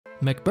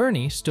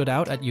McBurnie stood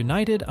out at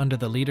United under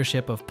the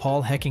leadership of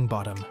Paul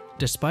Heckingbottom,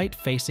 despite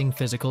facing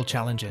physical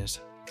challenges.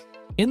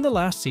 In the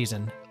last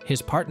season,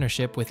 his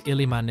partnership with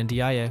Iliman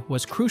Ndiaye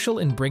was crucial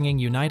in bringing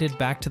United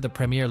back to the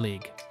Premier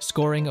League,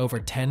 scoring over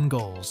 10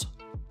 goals.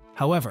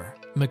 However,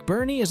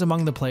 McBurnie is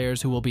among the players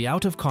who will be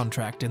out of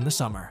contract in the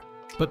summer.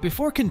 But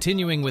before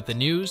continuing with the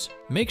news,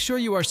 make sure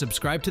you are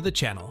subscribed to the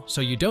channel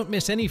so you don't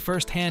miss any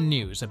first-hand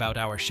news about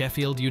our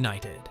Sheffield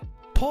United.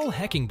 Paul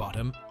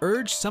Heckingbottom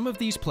urged some of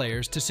these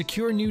players to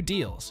secure new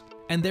deals,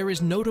 and there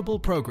is notable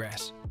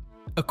progress.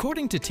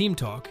 According to Team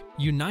Talk,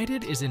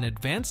 United is in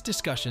advanced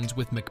discussions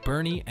with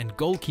McBurnie and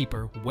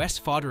goalkeeper Wes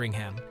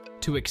Foderingham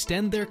to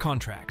extend their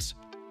contracts.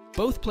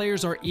 Both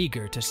players are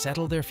eager to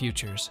settle their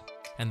futures,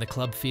 and the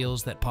club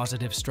feels that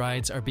positive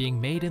strides are being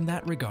made in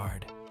that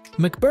regard.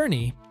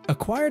 McBurnie,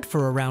 acquired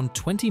for around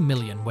 20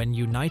 million when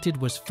United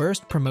was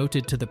first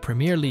promoted to the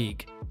Premier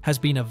League, has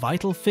been a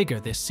vital figure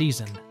this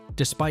season,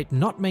 despite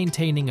not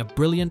maintaining a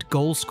brilliant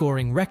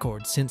goal-scoring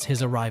record since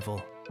his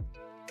arrival.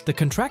 The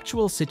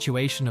contractual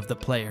situation of the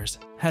players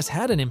has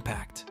had an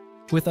impact,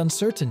 with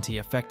uncertainty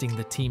affecting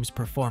the team's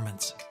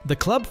performance. The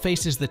club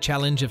faces the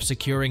challenge of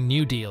securing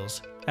new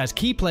deals, as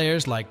key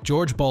players like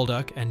George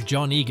Baldock and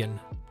John Egan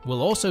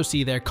will also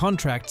see their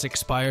contracts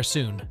expire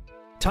soon.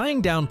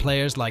 Tying down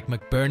players like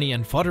McBurnie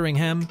and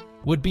Foderingham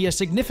would be a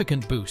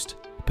significant boost,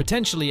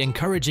 potentially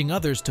encouraging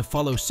others to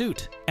follow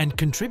suit and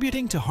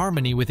contributing to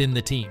harmony within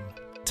the team.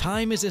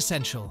 Time is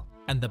essential,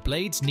 and the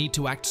Blades need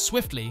to act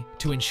swiftly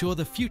to ensure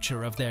the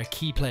future of their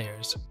key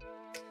players.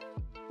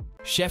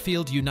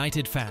 Sheffield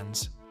United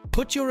fans,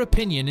 put your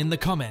opinion in the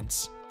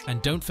comments,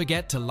 and don't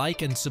forget to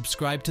like and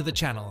subscribe to the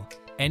channel.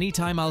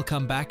 Anytime I'll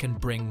come back and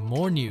bring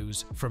more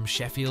news from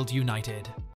Sheffield United.